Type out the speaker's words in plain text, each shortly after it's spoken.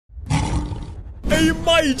Hey,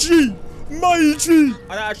 my G! My G!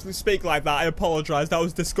 I don't actually speak like that. I apologize. That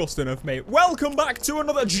was disgusting of me. Welcome back to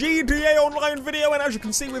another GTA Online video. And as you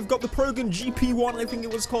can see, we've got the PROGEN GP1. I think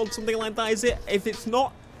it was called something like that, is it? If it's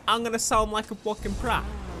not, I'm going to sound like a fucking prat.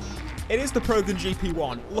 It is the PROGEN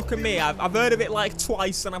GP1. Look at me. I've heard of it like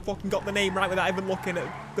twice, and I fucking got the name right without even looking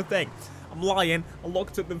at the thing. I'm lying. I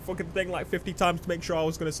looked at the fucking thing like 50 times to make sure I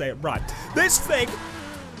was going to say it right. This thing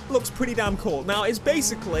looks pretty damn cool. Now, it's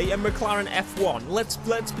basically a McLaren F1. Let's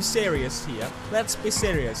be serious here. Let's be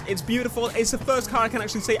serious. It's beautiful. It's the first car I can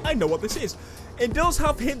actually say I know what this is. It does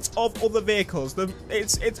have hints of other vehicles.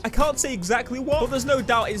 I can't say exactly what, but there's no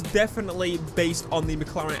doubt it's definitely based on the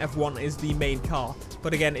McLaren F1 is the main car.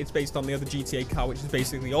 But again, it's based on the other GTA car, which is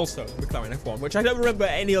basically also McLaren F1, which I don't remember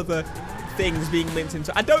any other things being linked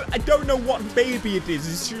into. I don't know what baby it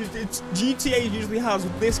is. It's GTA usually has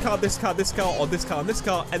this car, this car, this car, or this car, and this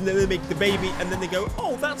car, and then they make the baby, and then they go,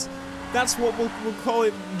 oh, that's what we'll call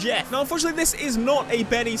it, Jeff. Now, unfortunately, this is not a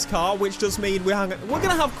Benny's car, which does mean we're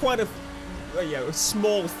gonna have quite a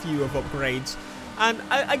small few of upgrades. And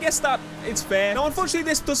I guess that it's fair. Now, unfortunately,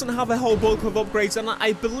 this doesn't have a whole bulk of upgrades, and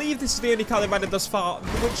I believe this is the only car they've added thus far,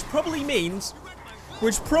 which probably means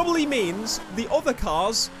the other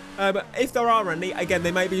cars, if there are any, again,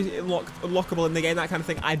 they might be unlockable in the game, that kind of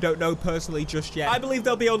thing. I don't know personally just yet. I believe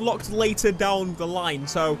they'll be unlocked later down the line.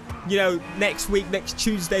 So, you know, next week, next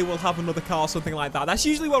Tuesday, we'll have another car, something like that. That's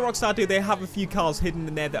usually what Rockstar do. They have a few cars hidden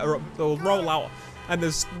in there that will roll out. And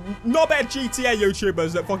there's not bad GTA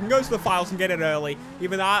YouTubers that fucking go to the files and get it early.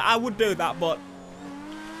 Even though I would do that, but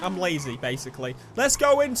I'm lazy, basically. Let's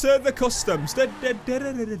go into the customs. What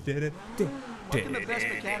can the best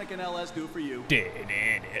mechanic in LS do for you?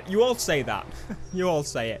 You all say that. You all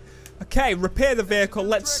say it. Okay, repair the vehicle.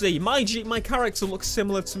 Let's see. My character looks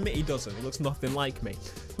similar to me. He doesn't. He looks nothing like me.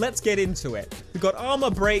 Let's get into it. We've got armor,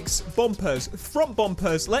 brakes, bumpers, front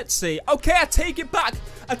bumpers. Let's see. Okay, I take it back.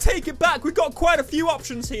 I take it back. We've got quite a few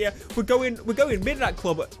options here. We're going Midnight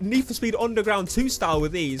Club, Need for Speed Underground 2 style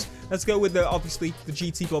with these. Let's go with obviously the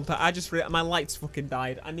GT bumper. My lights fucking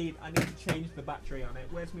died. I need to change the battery on it.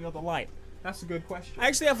 Where's my other light? That's a good question. I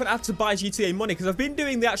actually haven't had to buy GTA money because I've been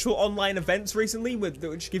doing the actual online events recently,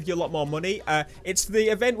 which give you a lot more money. It's the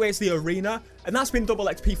event where it's the arena, and that's been double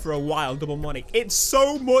XP for a while, double money. It's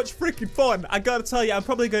so much freaking fun. I gotta tell you, I'm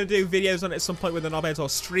probably gonna do videos on it at some point with the knobheads or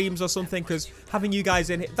streams or something, because having you guys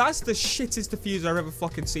in it, that's the shittest diffuser I've ever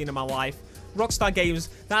fucking seen in my life. Rockstar Games,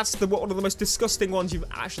 that's one of the most disgusting ones you've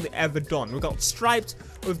actually ever done. We've got striped,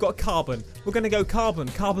 we've got carbon. We're gonna go carbon.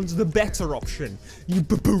 Carbon's the better option, you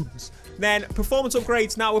baboons. Then performance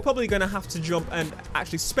upgrades. Now we're probably going to have to jump and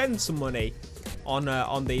actually spend some money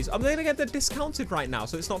on these. I'm going to get them discounted right now,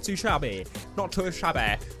 so it's not too shabby. Not too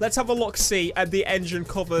shabby. Let's have a look-see at the engine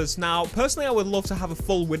covers. Now, personally, I would love to have a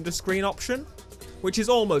full window screen option, which is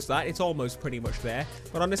almost that. It's almost pretty much there.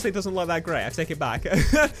 But honestly, it doesn't look that great. I take it back.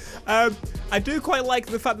 I do quite like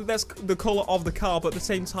the fact that that's the color of the car, but at the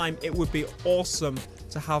same time, it would be awesome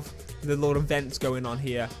to have the little vents going on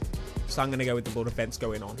here. So I'm going to go with the little vents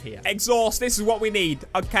going on here. Exhaust, this is what we need.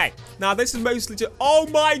 Okay. Now, this is mostly just... Oh,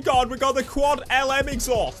 my God. We got the quad LM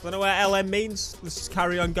exhaust. I don't know what LM means. Let's just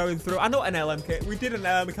carry on going through. I know what an LM kit. We did an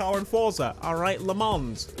LM car in Forza. All right. Le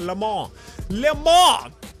Mans. Le Mans. Le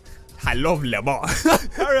Mans. I love Le Mans.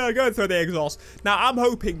 Carry on going through the exhaust. Now, I'm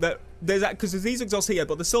hoping that there's that... Because there's these exhausts here,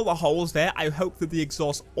 but there's still the holes there. I hope that the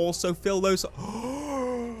exhaust also fill those...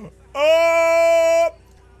 Oh!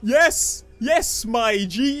 Yes! Yes, my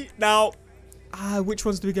G. Now, which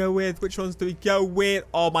ones do we go with? Which ones do we go with?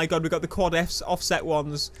 Oh my God, we've got the quad offset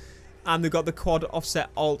ones, and we've got the quad offset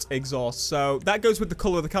alt exhaust. So that goes with the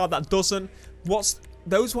color of the car. That doesn't. What's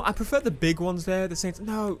those ones? I prefer the big ones there. The same.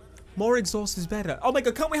 No, more exhaust is better. Oh my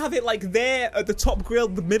God, can't we have it like there at the top grill,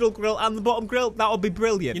 the middle grill, and the bottom grill? That would be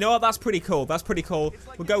brilliant. You know what? That's pretty cool. That's pretty cool.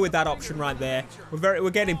 We'll go with that option right there. We're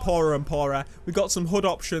getting poorer and poorer. We've got some hood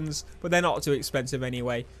options, but they're not too expensive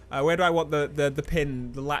anyway. Where do I want the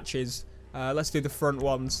pin, the latches? Let's do the front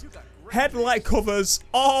ones. Headlight covers.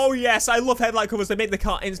 Oh yes, I love headlight covers. They make the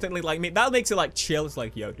car instantly like me. That makes it like chill. It's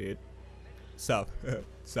like, yo, dude. So.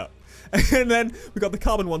 And then we got the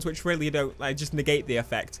carbon ones, which really don't just negate the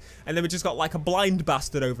effect. And then we just got like a blind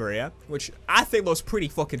bastard over here, which I think looks pretty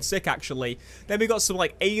fucking sick actually. Then we got some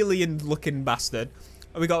like alien looking bastard.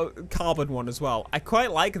 And we got carbon one as well. I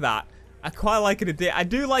quite like that. I quite like it. I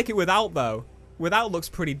do like it without though. Without looks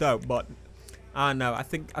pretty dope, but I don't know. I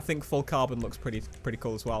think full carbon looks pretty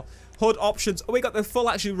cool as well. Hood options. Oh, we got the full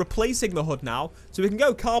actually replacing the hood now, so we can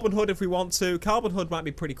go carbon hood if we want to. Carbon hood might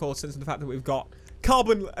be pretty cool since the fact that we've got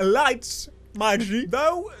carbon lights, Maggie.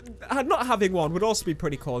 Though, not having one would also be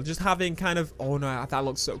pretty cool. Just having kind of... Oh, no, that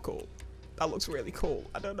looks so cool. That looks really cool.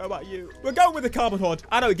 I don't know about you. We're going with the carbon hood.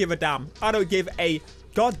 I don't give a damn. I don't give a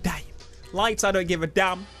goddamn. Lights, I don't give a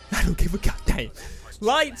damn. I don't give a goddamn.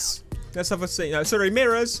 Lights. Let's have a see. No, sorry,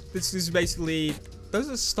 mirrors. This is basically... Those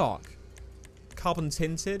are stock. Carbon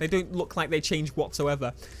tinted. They don't look like they change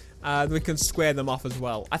whatsoever. We can square them off as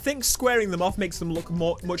well. I think squaring them off makes them look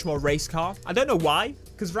much more race car. I don't know why,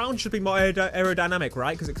 because round should be more aerodynamic,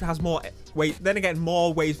 right? Because it has more weight. Then again,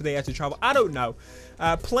 more ways for the air to travel. I don't know.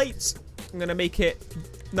 Plates, I'm going to make it...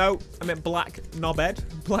 No, I meant black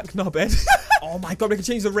knobhead. Black knobhead. Oh my god, we can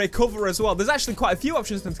change the rear cover as well. There's actually quite a few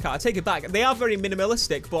options in this car. I take it back. They are very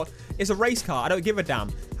minimalistic, but it's a race car. I don't give a damn.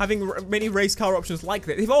 Having many race car options like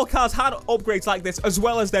this. If all cars had upgrades like this, as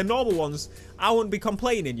well as their normal ones, I wouldn't be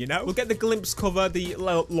complaining, you know? We'll get the glimpse cover, the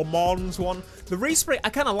Le Mans one. The respray, I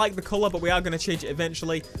kind of like the color, but we are going to change it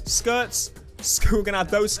eventually. Skirts. We're gonna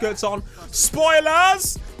have those skirts on.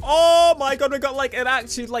 Spoilers! Oh my god, we got like an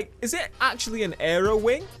actually, like, is it actually an aero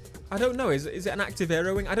wing? I don't know. Is it an active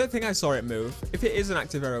aero wing? I don't think I saw it move. If it is an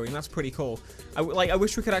active aero wing, that's pretty cool. I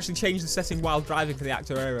wish we could actually change the setting while driving for the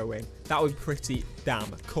active aero wing. That would be pretty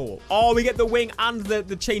damn cool. Oh, we get the wing and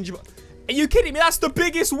the changeable. Are you kidding me? That's the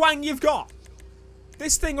biggest wang you've got.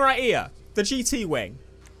 This thing right here, the GT wing.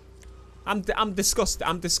 I'm disgusted.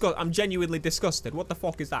 I'm genuinely disgusted. What the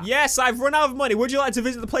fuck is that? Yes, I've run out of money. Would you like to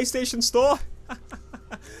visit the PlayStation store?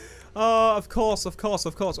 Oh, of course.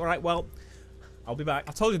 All right, well, I'll be back.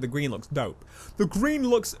 I told you the green looks dope. The green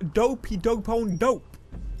looks dopey dope-on dope.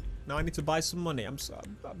 Now I need to buy some money. I'm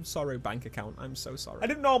sorry, bank account. I'm so sorry. I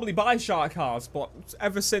didn't normally buy shark cars, but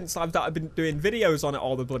ever since I've been doing videos on it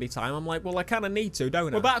all the bloody time, I'm like, well, I kind of need to,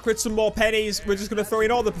 don't I? We're back with some more pennies. We're just going to throw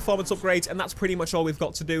in all the performance upgrades, and that's pretty much all we've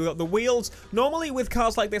got to do. We've got the wheels. Normally with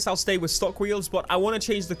cars like this, I'll stay with stock wheels, but I want to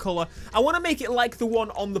change the color. I want to make it like the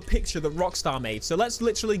one on the picture that Rockstar made. So let's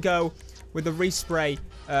literally go with the respray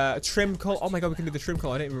trim color. Oh my god, we can do the trim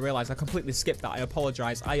color. I didn't even realize. I completely skipped that. I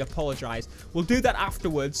apologize. We'll do that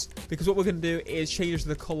afterwards, because what we're going to do is change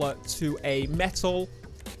the color to a metal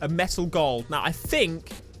gold. Now, I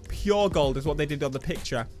think pure gold is what they did on the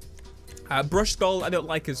picture. Brushed gold, I don't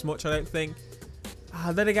like as much, I don't think.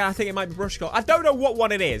 Then again, I think it might be brushed gold. I don't know what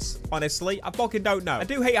one it is, honestly. I fucking don't know. I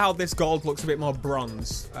do hate how this gold looks a bit more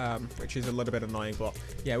bronze, which is a little bit annoying, but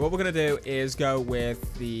yeah, what we're going to do is go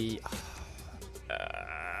with the...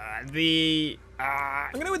 I'm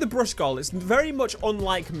going to go with the brush gold. It's very much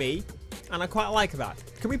unlike me, and I quite like that.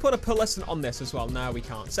 Can we put a pearlescent on this as well? No, we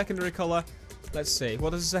can't. Secondary color. Let's see.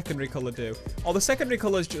 What does the secondary color do? Oh, the secondary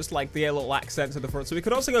color is just like the little accents at the front. So we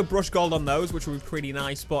could also go brush gold on those, which would be pretty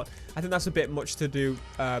nice, but I think that's a bit much to do.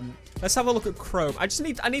 Let's have a look at chrome. I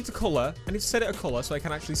need to color. I need to set it a color so I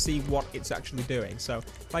can actually see what it's actually doing. So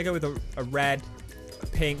if I go with a red,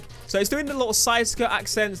 pink. So it's doing the little side skirt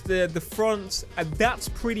accents, the front, and that's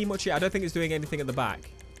pretty much it. I don't think it's doing anything at the back.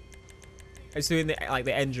 It's doing the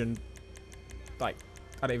engine, like,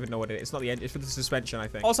 I don't even know what it is. It's not the engine, it's for the suspension, I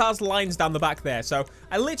think. Also has lines down the back there. So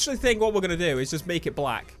I literally think what we're going to do is just make it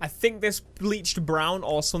black. I think this bleached brown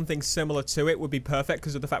or something similar to it would be perfect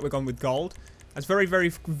because of the fact we're going with gold. That's very, very,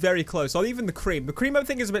 very close. Or even the cream. The cream I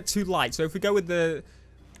think is a bit too light. So if we go with the,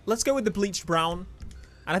 let's go with the bleached brown.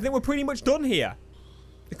 And I think we're pretty much done here.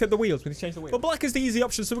 Except the wheels, we need to change the wheels. But black is the easy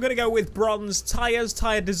option, so we're going to go with bronze tires,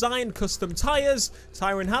 tire design, custom tires,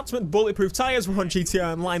 tire enhancement, bulletproof tires. We're on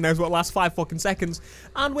GTI Online, those what last 5 fucking seconds.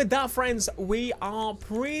 And with that, friends, we are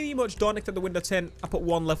pretty much done, except the window tint. I put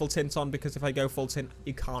one level tint on because if I go full tint,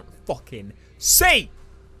 you can't fucking see.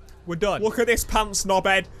 We're done. Look at this pants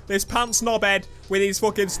knobhead. This pants knobhead with his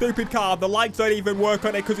fucking stupid car. The lights don't even work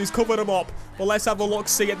on it because he's covered them up. But let's have a look,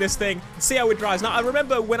 see at this thing. See how it drives. Now, I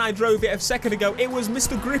remember when I drove it a second ago, it was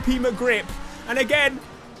Mr. Grippy McGrip. And again,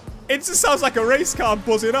 it just sounds like a race car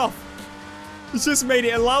buzzing off. It's just made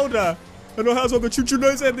it louder. And it has all the choo-choo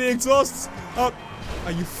noise and the exhausts. Are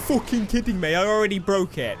you fucking kidding me? I already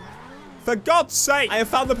broke it. For God's sake, I have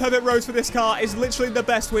found the perfect road for this car. It's literally the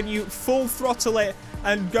best when you full throttle it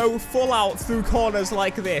and go full out through corners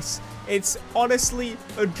like this. It's honestly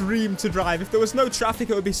a dream to drive. If there was no traffic,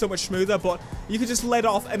 it would be so much smoother, but you could just let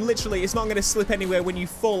off and literally it's not going to slip anywhere when you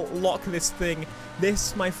full lock this thing.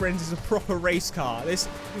 This, my friends, is a proper race car. This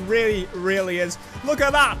really, really is. Look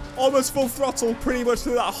at that. Almost full throttle pretty much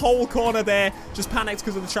through that whole corner there. Just panicked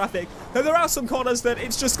because of the traffic. Now, there are some corners that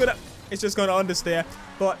it's just going to understeer,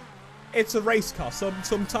 but it's a race car.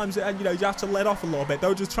 Sometimes, you know, you have to let off a little bit.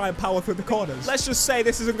 Don't just try and power through the corners. Let's just say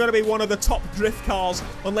this isn't going to be one of the top drift cars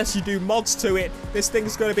unless you do mods to it. This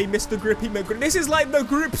thing's going to be Mr. Grippy McGrip. This is like the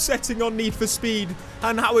grip setting on Need for Speed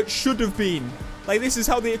and how it should have been. Like, this is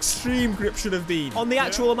how the extreme grip should have been. On the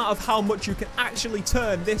actual amount of how much you can actually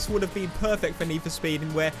turn, this would have been perfect for Need for Speed,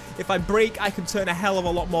 and where if I brake, I can turn a hell of a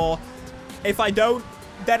lot more. If I don't,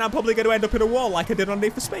 then I'm probably going to end up in a wall like I did on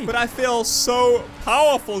Need for Speed. But I feel so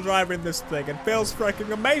powerful driving this thing. It feels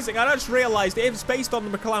freaking amazing. I just realized it's based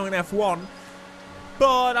on the McLaren F1,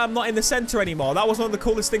 but I'm not in the center anymore. That was one of the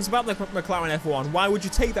coolest things about the McLaren F1. Why would you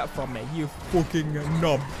take that from me, you fucking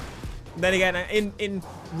knob? Then again, in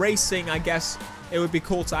racing, I guess it would be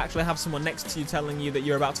cool to actually have someone next to you telling you that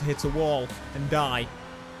you're about to hit a wall and die.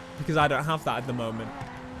 Because I don't have that at the moment.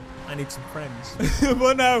 I need some friends.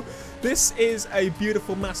 But no, this is a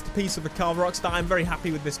beautiful masterpiece of a car, Rockstar. I'm very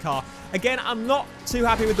happy with this car. Again, I'm not too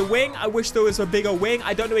happy with the wing. I wish there was a bigger wing.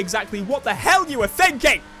 I don't know exactly what the hell you were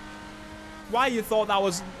thinking. Why you thought that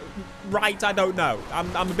was right, I don't know.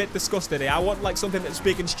 I'm a bit disgusted here. I want like something that's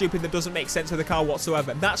big and stupid that doesn't make sense with the car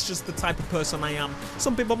whatsoever. That's just the type of person I am.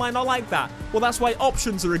 Some people might not like that. Well, that's why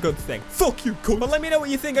options are a good thing. Fuck you, cunt. But let me know what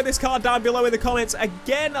you think of this car down below in the comments.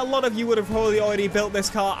 Again, a lot of you would have probably already built this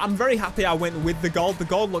car. I'm very happy I went with the gold. The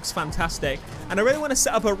gold looks fantastic. And I really want to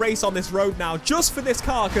set up a race on this road now just for this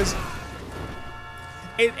car, because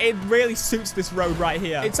it really suits this road right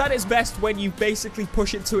here. It's at its best when you basically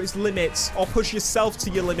push it to its limits, or push yourself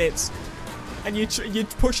to your limits, and you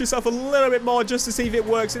push yourself a little bit more just to see if it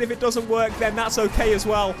works, and if it doesn't work, then that's okay as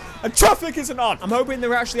well. And traffic isn't on. I'm hoping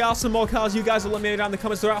there actually are some more cars. You guys will let me know down in the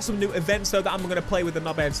comments. There are some new events, though, that I'm going to play with the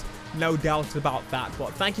knobheads. No doubt about that.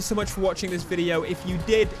 But thank you so much for watching this video. If you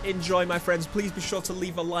did enjoy, my friends, please be sure to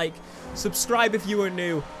leave a like, subscribe if you are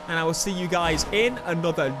new, and I will see you guys in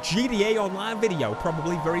another GTA Online video,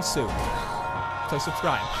 probably very soon. So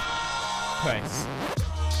subscribe. Peace.